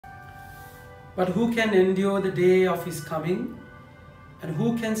But who can endure the day of his coming? And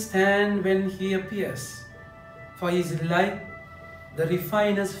who can stand when he appears? For he is like the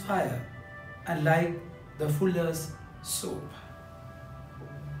refiner's fire and like the fuller's soap.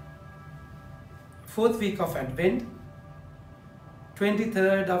 Fourth week of Advent,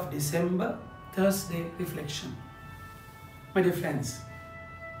 23rd of December, Thursday reflection. My dear friends,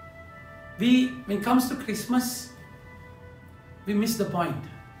 when it comes to Christmas, we miss the point,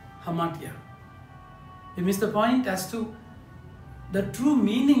 hamartia. We miss the point as to the true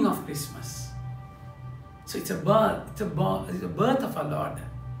meaning of Christmas. So it's a birth of our Lord.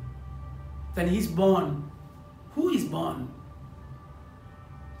 When He's born, who is born?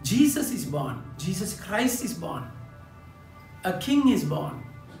 Jesus is born. Jesus Christ is born. A king is born.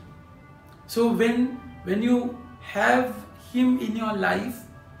 So when you have Him in your life,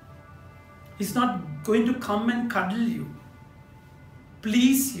 He's not going to come and cuddle you,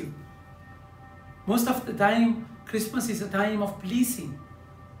 please you. Most of the time, Christmas is a time of pleasing,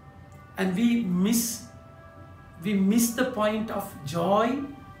 and we miss the point of joy,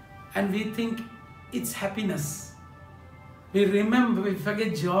 and we think it's happiness. We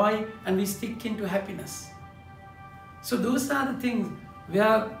forget joy, and we stick into happiness. So those are the things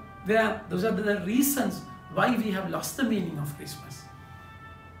those are the reasons why we have lost the meaning of Christmas.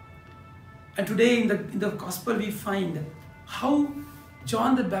 And today in the Gospel we find how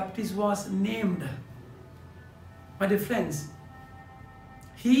John the Baptist was named. My dear friends,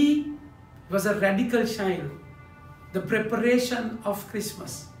 he was a radical child. The preparation of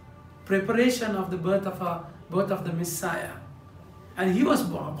Christmas, preparation of the birth of the Messiah. And he was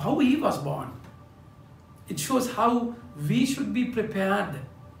born, how he was born. It shows how we should be prepared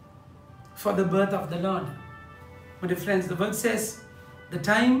for the birth of the Lord. My dear friends, the word says, the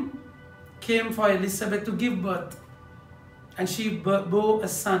time came for Elizabeth to give birth, and she bore a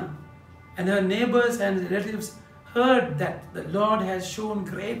son. And her neighbors and relatives heard that the Lord has shown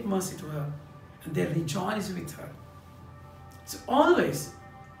great mercy to her, and they rejoiced with her. So always,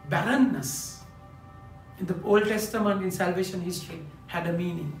 barrenness in the Old Testament, in salvation history, had a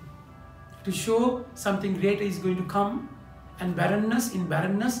meaning. To show something greater is going to come, and in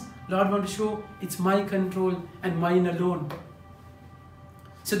barrenness, Lord wants to show it's my control and mine alone.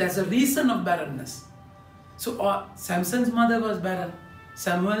 So that's the reason of barrenness. So Samson's mother was barren,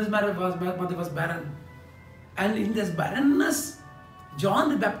 Samuel's mother was barren. And in this barrenness, John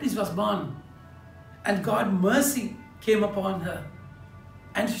the Baptist was born. And God's mercy came upon her.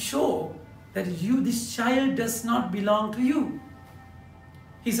 And show that this child does not belong to you.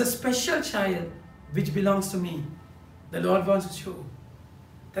 He's a special child which belongs to me. The Lord wants to show.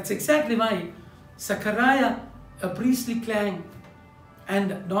 That's exactly why Zechariah, a priestly clan,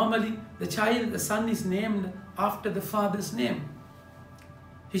 and normally the son is named after the father's name.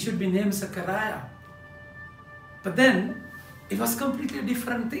 He should be named Zechariah. But then, it was completely a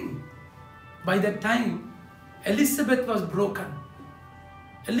different thing. By that time, Elizabeth was broken.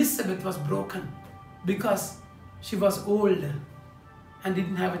 Elizabeth was broken because she was old and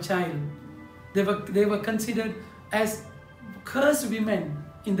didn't have a child. They were considered as cursed women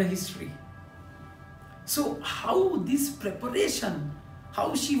in the history. So how this preparation,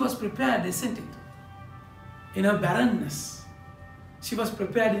 how she was prepared, isn't it? In her barrenness, she was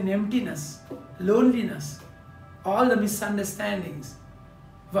prepared in emptiness, loneliness, all the misunderstandings.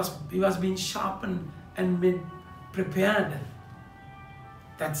 He was being sharpened and made prepared.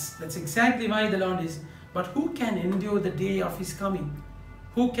 That's exactly why the Lord is. But who can endure the day of His coming?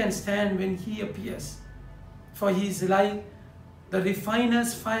 Who can stand when He appears? For He is like the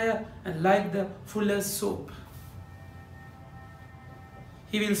refiner's fire and like the fuller's soap.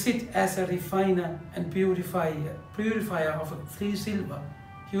 He will sit as a refiner and purifier of free silver.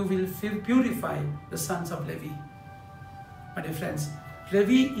 He will purify the sons of Levi. My dear friends,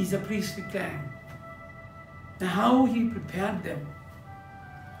 Levi is a priestly clan. Now how He prepared them.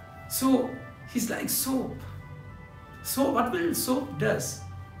 So He's like soap. So what will soap does?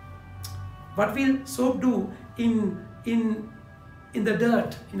 What will soap do in the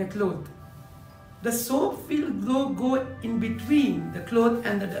dirt, in a cloth? The soap will go in between the cloth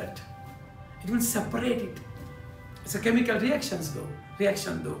and the dirt. It will separate it. It's a chemical reaction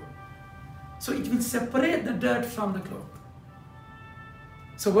though. So it will separate the dirt from the cloth.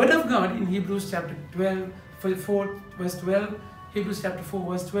 So Word of God in Hebrews chapter 12, 4, verse 12, Hebrews chapter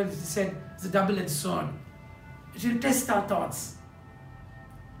 4, verse 12, it said, it's a double-edged sword. It will test our thoughts.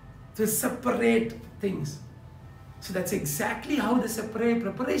 To separate things. So that's exactly how the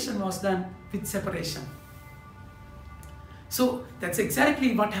preparation was done, with separation. So that's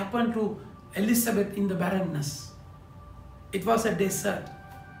exactly what happened to Elizabeth in the barrenness. It was a desert.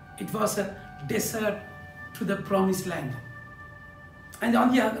 It was a desert to the promised land. And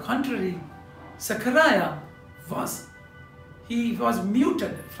on the other contrary, Zechariah was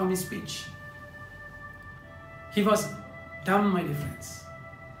muted from his speech. He was dumb, my dear friends.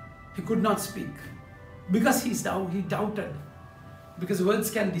 He could not speak because he doubted. Because words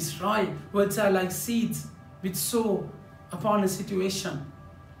can destroy. Words are like seeds which sow upon a situation.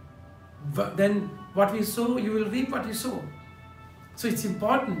 But then what we sow, you will reap what you sow. So it's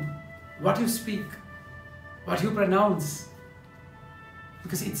important what you speak, what you pronounce,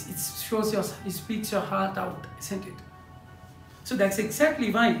 because it speaks your heart out, isn't it? So that's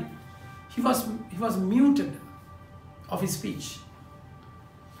exactly why he was muted of his speech.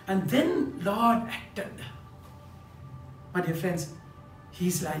 And then Lord acted. My dear friends,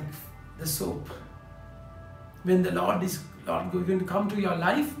 he's like the soap. When the Lord is going to come to your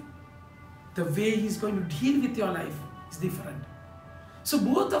life, the way he's going to deal with your life is different. So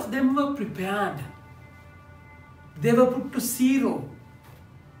both of them were prepared. They were put to zero.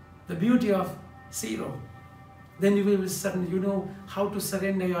 The beauty of zero. Then you know how to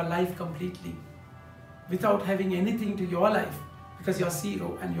surrender your life completely without having anything to your life, because you're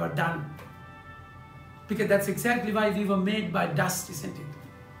zero and you're done. Because that's exactly why we were made by dust, isn't it?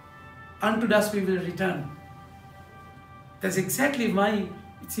 Unto dust we will return. That's exactly why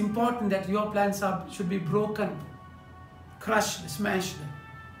it's important that your plans should be broken, crushed, smashed,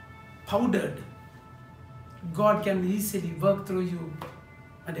 powdered. God can easily work through you,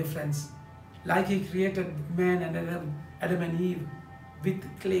 my dear friends. Like he created man and Adam and Eve with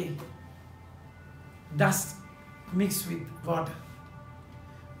clay, dust mixed with water.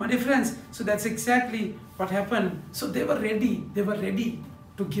 My dear friends, so that's exactly what happened. So they were ready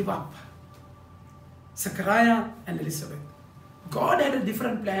to give up. Zechariah and Elizabeth. God had a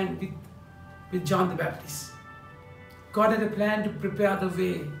different plan with John the Baptist. God had a plan to prepare the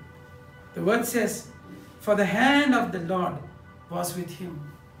way. The word says, for the hand of the Lord was with him.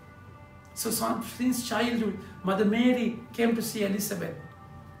 So since childhood, Mother Mary came to see Elizabeth.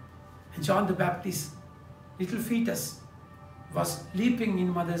 And John the Baptist, little fetus, was leaping in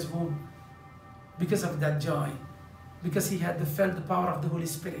mother's womb because of that joy, because he had felt the power of the Holy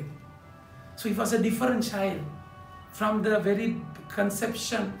Spirit. So he was a different child from the very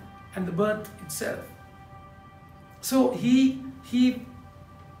conception and the birth itself. So he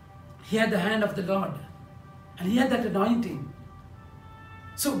had the hand of the Lord, and he had that anointing.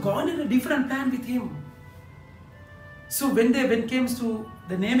 So God had a different plan with him. So when it comes to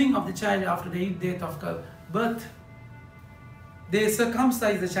the naming of the child after the 8th day of birth, they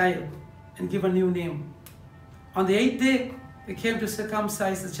circumcised the child and give a new name. On the 8th day, they came to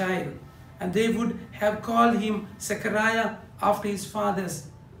circumcise the child, and they would have called him Zechariah after his father.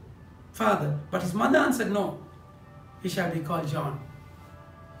 But his mother answered, no, he shall be called John.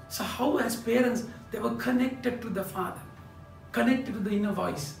 So how as parents, they were connected to the Father, connected to the inner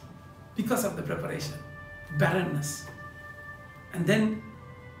voice because of the preparation, barrenness. And then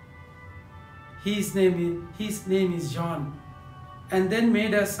his name is John. And then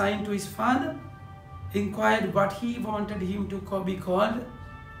made a sign to his father, inquired what he wanted him to be called,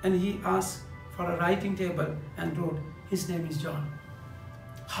 and he asked for a writing table and wrote, his name is John.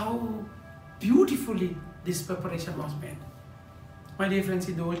 How beautifully this preparation was made. My dear friends,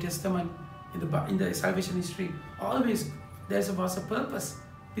 in the Old Testament, in the salvation history, always there was a purpose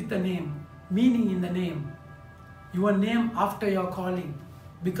with the name, meaning in the name. Your name after your calling,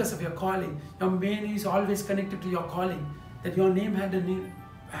 because of your calling. Your name is always connected to your calling, that your name had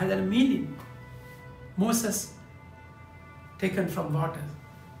a meaning. Moses, taken from water,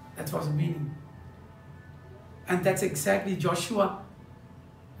 that was a meaning. And that's exactly Joshua,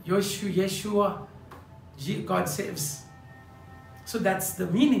 Yeshua, God saves. So that's the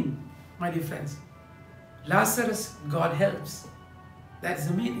meaning, my dear friends. Lazarus, God helps. That is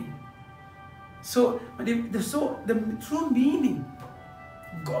the meaning. So the true meaning,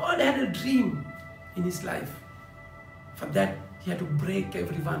 God had a dream in his life. For that, he had to break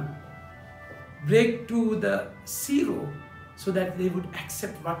everyone. Break to the zero, so that they would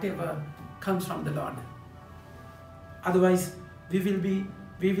accept whatever comes from the Lord. Otherwise, we will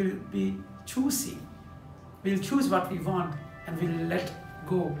be choosing. We'll choose what we want, and we'll let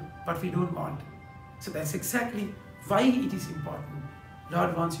go what we don't want. So that's exactly why it is important.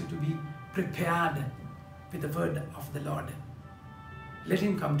 Lord wants you to be prepared with the word of the Lord. Let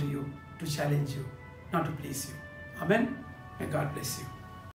him come to you to challenge you, not to please you. Amen. May God bless you.